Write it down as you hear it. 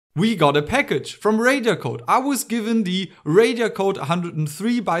We got a package from Radiacode. I was given the Radiacode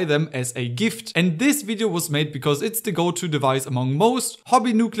 103 by them as a gift, and this video was made because it's the go-to device among most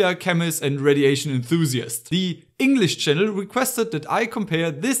hobby nuclear chemists and radiation enthusiasts. The English channel requested that I compare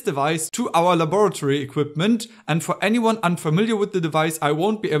this device to our laboratory equipment, and for anyone unfamiliar with the device, I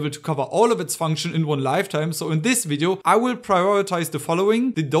won't be able to cover all of its function in one lifetime, so in this video I will prioritize the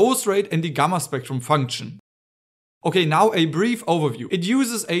following: the dose rate and the gamma spectrum function. Okay, now a brief overview. It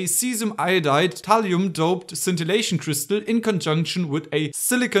uses a cesium iodide thallium-doped scintillation crystal in conjunction with a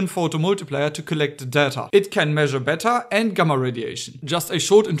silicon photomultiplier to collect data. It can measure beta and gamma radiation. Just a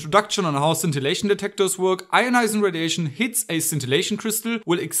short introduction on how scintillation detectors work. Ionizing radiation hits a scintillation crystal,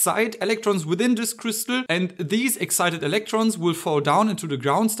 will excite electrons within this crystal, and these excited electrons will fall down into the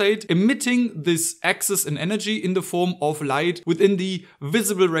ground state, emitting this excess in energy in the form of light within the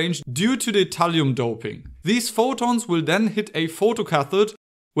visible range due to the thallium doping. These photons will then hit a photocathode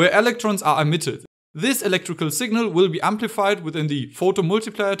where electrons are emitted. This electrical signal will be amplified within the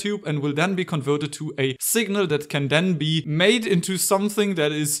photomultiplier tube and will then be converted to a signal that can then be made into something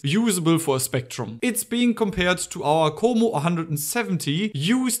that is usable for a spectrum. It's being compared to our COMO 170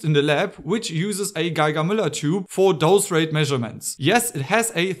 used in the lab, which uses a Geiger-Müller tube for dose rate measurements. Yes, it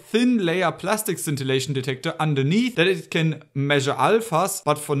has a thin layer plastic scintillation detector underneath that it can measure alphas,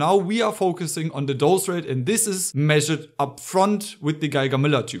 but for now we are focusing on the dose rate, and this is measured up front with the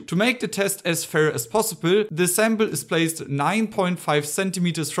Geiger-Müller tube. To make the test as fair as possible, the sample is placed 9.5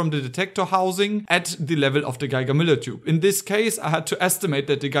 centimeters from the detector housing at the level of the Geiger-Müller tube. In this case, I had to estimate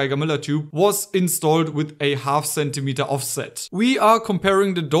that the Geiger-Müller tube was installed with a ½ centimeter offset. We are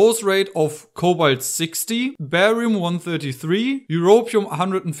comparing the dose rate of cobalt 60, barium 133, europium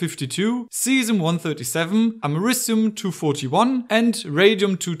 152, cesium 137, americium 241, and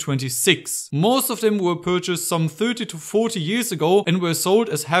radium 226. Most of them were purchased some 30 to 40 years ago and were sold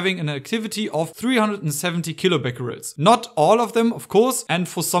as having an activity of 370 kilobecquerels. Not all of them, of course, and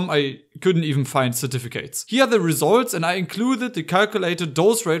for some I couldn't even find certificates. Here are the results, and I included the calculated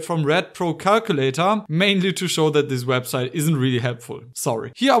dose rate from RadPro Calculator, mainly to show that this website isn't really helpful.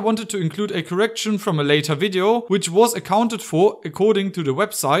 Sorry. Here I wanted to include a correction from a later video, which was accounted for according to the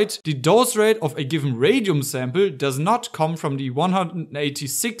website. The dose rate of a given radium sample does not come from the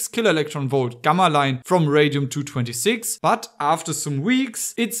 186 kiloelectron volt gamma line from radium 226, but after some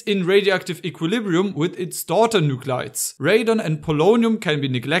weeks, it's in radioactive equilibrium with its daughter nuclides. Radon and polonium can be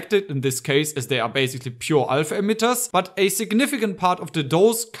neglected in this case as they are basically pure alpha emitters, but a significant part of the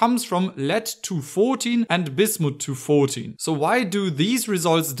dose comes from lead-214 and bismuth-214. So why do these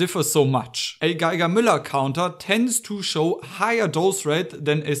results differ so much? A Geiger-Müller counter tends to show higher dose rate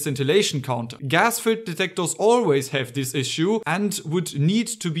than a scintillation counter. Gas-filled detectors always have this issue and would need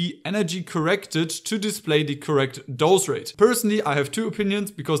to be energy corrected to display the correct dose rate. Personally, I have two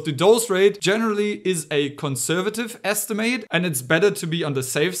opinions, because the dose rate generally is a conservative estimate and it's better to be on the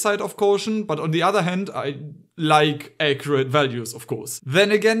safe side of caution, but on the other hand, I like accurate values, of course.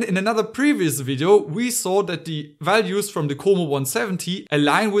 Then again, in another previous video, we saw that the values from the COMO 170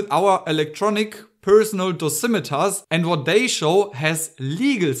 align with our electronic personal dosimeters, and what they show has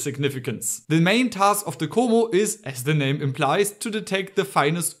legal significance. The main task of the COMO is, as the name implies, to detect the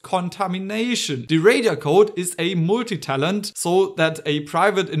finest contamination. The Radiacode is a multi-talent, so that a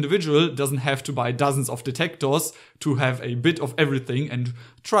private individual doesn't have to buy dozens of detectors to have a bit of everything and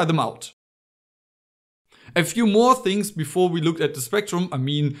try them out. A few more things before we looked at the spectrum. I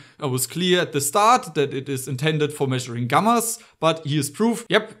mean, it was clear at the start that it is intended for measuring gammas, but here's proof.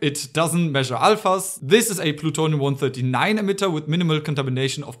 Yep, it doesn't measure alphas. This is a plutonium-139 emitter with minimal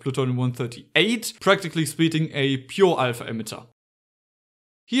contamination of plutonium-138, practically speaking a pure alpha emitter.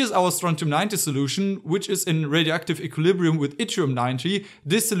 Here's our strontium-90 solution, which is in radioactive equilibrium with yttrium-90.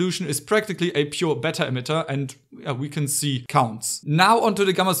 This solution is practically a pure beta emitter, and we can see counts. Now onto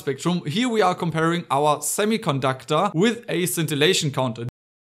the gamma spectrum. Here we are comparing our semiconductor with a scintillation counter.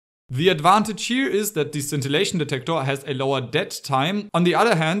 The advantage here is that the scintillation detector has a lower dead time. On the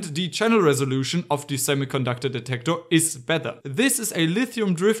other hand, the channel resolution of the semiconductor detector is better. This is a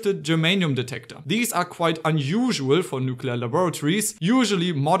lithium-drifted germanium detector. These are quite unusual for nuclear laboratories.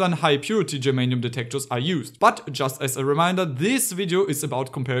 Usually modern high-purity germanium detectors are used. But just as a reminder, this video is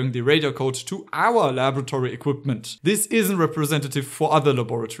about comparing the Radiacode to our laboratory equipment. This isn't representative for other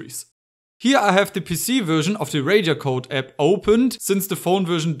laboratories. Here I have the PC version of the Radiacode app opened, since the phone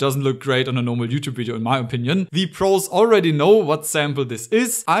version doesn't look great on a normal YouTube video in my opinion. The pros already know what sample this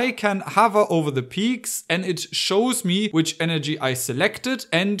is. I can hover over the peaks and it shows me which energy I selected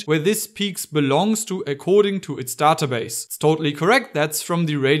and where this peaks belongs to according to its database. It's totally correct, that's from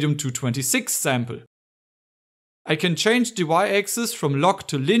the radium-226 sample. I can change the y-axis from log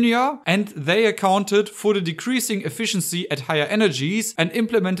to linear, and they accounted for the decreasing efficiency at higher energies and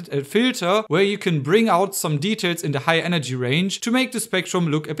implemented a filter where you can bring out some details in the higher energy range to make the spectrum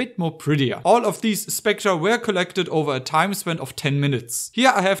look a bit more prettier. All of these spectra were collected over a time span of 10 minutes.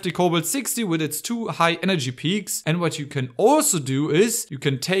 Here I have the cobalt 60 with its 2 high energy peaks, and what you can also do is you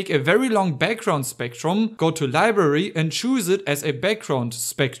can take a very long background spectrum, go to library and choose it as a background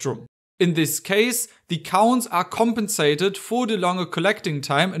spectrum. In this case, the counts are compensated for the longer collecting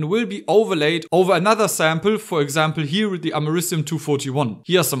time and will be overlaid over another sample, for example here with the americium 241.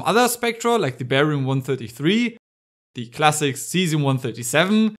 Here are some other spectra like the barium 133, the classic cesium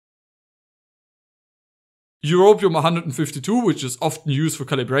 137, europium 152, which is often used for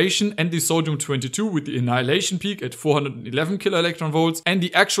calibration, and the sodium 22 with the annihilation peak at 411 kV, and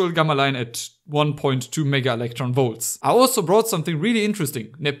the actual gamma line at 1.2 mega electron volts. I also brought something really interesting,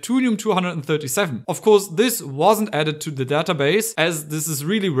 neptunium 237. Of course, this wasn't added to the database as this is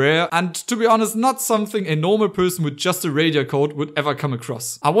really rare and, to be honest, not something a normal person with just a Radiacode would ever come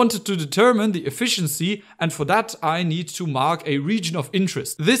across. I wanted to determine the efficiency, and for that I need to mark a region of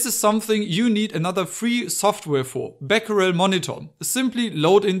interest. This is something you need another free software for, Becquerel Monitor. Simply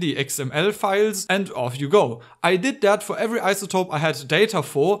load in the XML files and off you go. I did that for every isotope I had data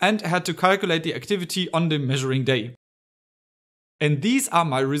for and had to calculate the activity on the measuring day. And these are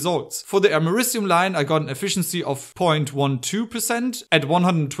my results. For the americium line, I got an efficiency of 0.12%. At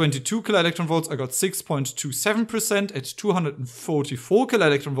 122 kV, I got 6.27%. At 244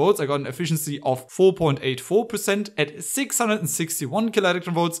 kV, I got an efficiency of 4.84%. At 661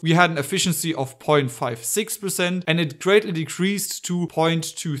 kV, we had an efficiency of 0.56%, and it greatly decreased to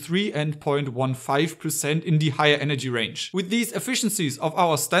 0.23 and 0.15% in the higher energy range. With these efficiencies of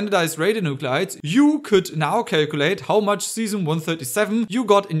our standardized radionuclides, you could now calculate how much cesium-137 you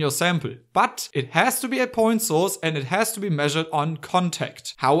got in your sample. But it has to be a point source and it has to be measured on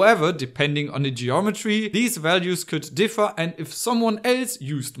contact. However, depending on the geometry, these values could differ, and if someone else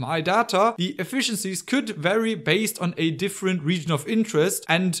used my data, the efficiencies could vary based on a different region of interest,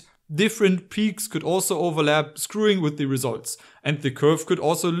 and different peaks could also overlap, screwing with the results. And the curve could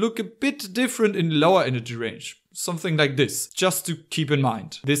also look a bit different in lower energy range. Something like this, just to keep in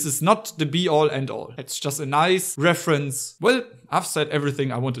mind. This is not the be all and all. It's just a nice reference. Well, I've said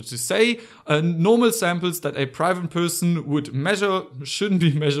everything I wanted to say. Normal samples that a private person would measure shouldn't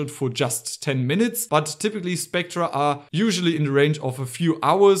be measured for just 10 minutes, but typically spectra are usually in the range of a few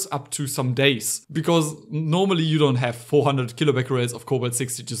hours up to some days, because normally you don't have 400 kilobecquerels of cobalt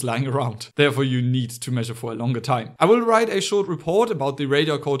 60 just lying around. Therefore, you need to measure for a longer time. I will write a short report about the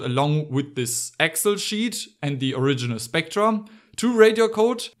Radiacode along with this Excel sheet and the original spectra to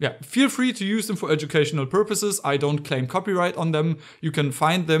Radiacode. Yeah, feel free to use them for educational purposes. I don't claim copyright on them. You can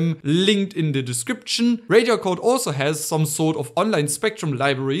find them linked in the description. Radiacode also has some sort of online spectrum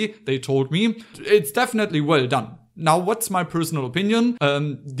library, they told me. It's definitely well done. Now, what's my personal opinion?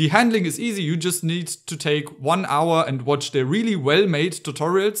 The handling is easy. You just need to take 1 hour and watch their really well-made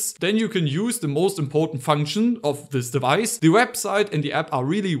tutorials. Then you can use the most important function of this device. The website and the app are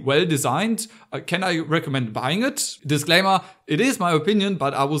really well designed. Can I recommend buying it? Disclaimer, it is my opinion,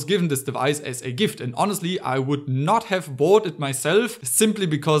 but I was given this device as a gift, and honestly, I would not have bought it myself simply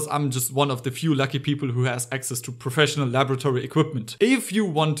because I'm just one of the few lucky people who has access to professional laboratory equipment. If you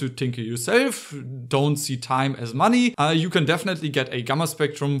want to tinker yourself, don't see time as money, you can definitely get a gamma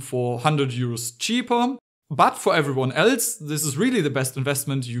spectrum for 100 euros cheaper. But for everyone else, this is really the best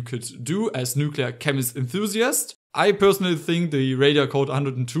investment you could do as nuclear chemist enthusiast. I personally think the Radiacode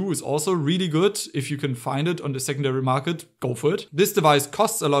 102 is also really good. If you can find it on the secondary market, go for it. This device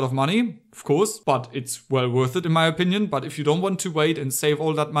costs a lot of money, of course, but it's well worth it in my opinion. But if you don't want to wait and save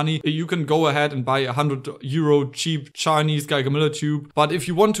all that money, you can go ahead and buy a 100 euro cheap Chinese Geiger-Müller tube. But if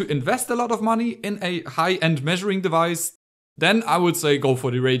you want to invest a lot of money in a high-end measuring device, then I would say go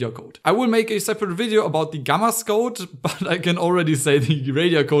for the Radiacode. I will make a separate video about the Gamma Scout, but I can already say the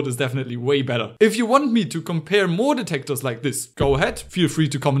Radiacode is definitely way better. If you want me to compare more detectors like this, go ahead, feel free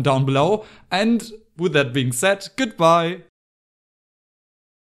to comment down below. And with that being said, goodbye!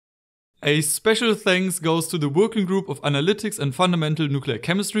 A special thanks goes to the Working Group of Analytics and Fundamental Nuclear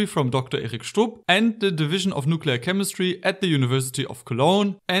Chemistry from Dr. Erik Stubb and the Division of Nuclear Chemistry at the University of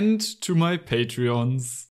Cologne, and to my Patreons.